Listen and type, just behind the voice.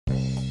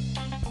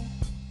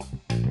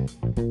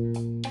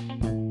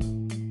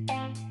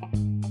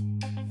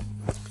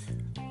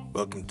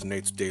Welcome to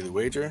Nate's Daily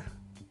Wager.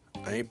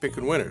 I ain't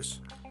picking winners,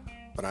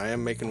 but I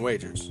am making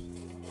wagers.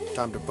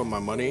 Time to put my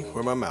money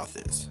where my mouth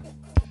is.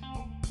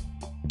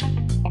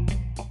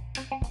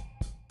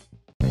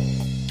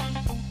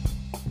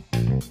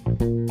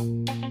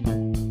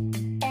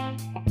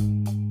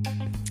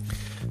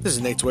 This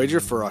is Nate's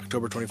Wager for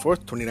October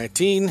 24th,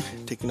 2019.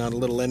 Taking on a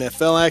little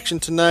NFL action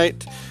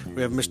tonight.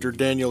 We have Mr.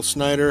 Daniel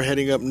Snyder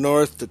heading up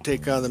north to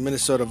take on the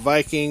Minnesota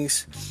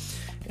Vikings.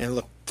 And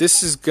look,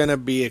 this is going to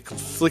be a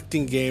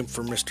conflicting game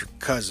for Mr.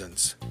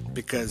 Cousins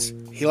because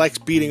he likes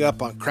beating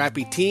up on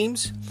crappy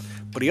teams,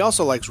 but he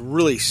also likes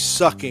really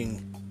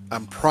sucking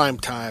on prime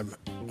time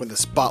when the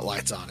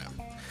spotlight's on him.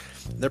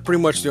 They're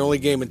pretty much the only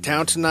game in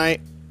town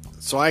tonight,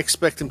 so I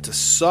expect him to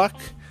suck,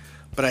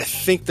 but I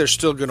think they're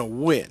still going to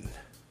win.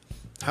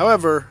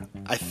 However,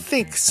 I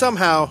think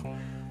somehow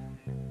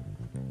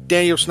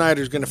Daniel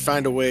Snyder is going to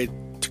find a way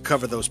to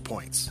cover those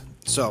points.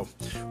 So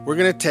we're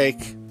going to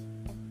take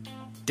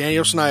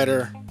Daniel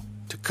Snyder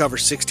to cover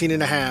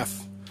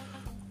 16.5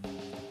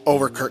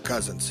 over Kirk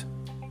Cousins.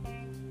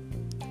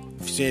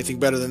 If you see anything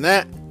better than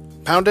that,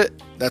 pound it.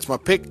 That's my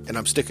pick, and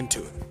I'm sticking to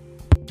it.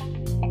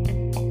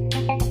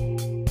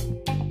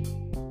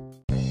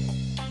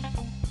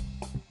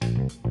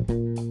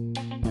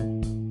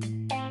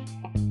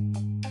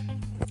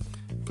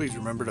 Please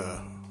remember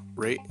to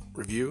rate,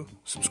 review,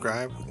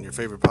 subscribe in your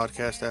favorite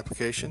podcast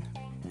application.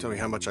 Tell me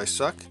how much I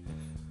suck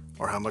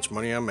or how much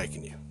money I'm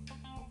making you.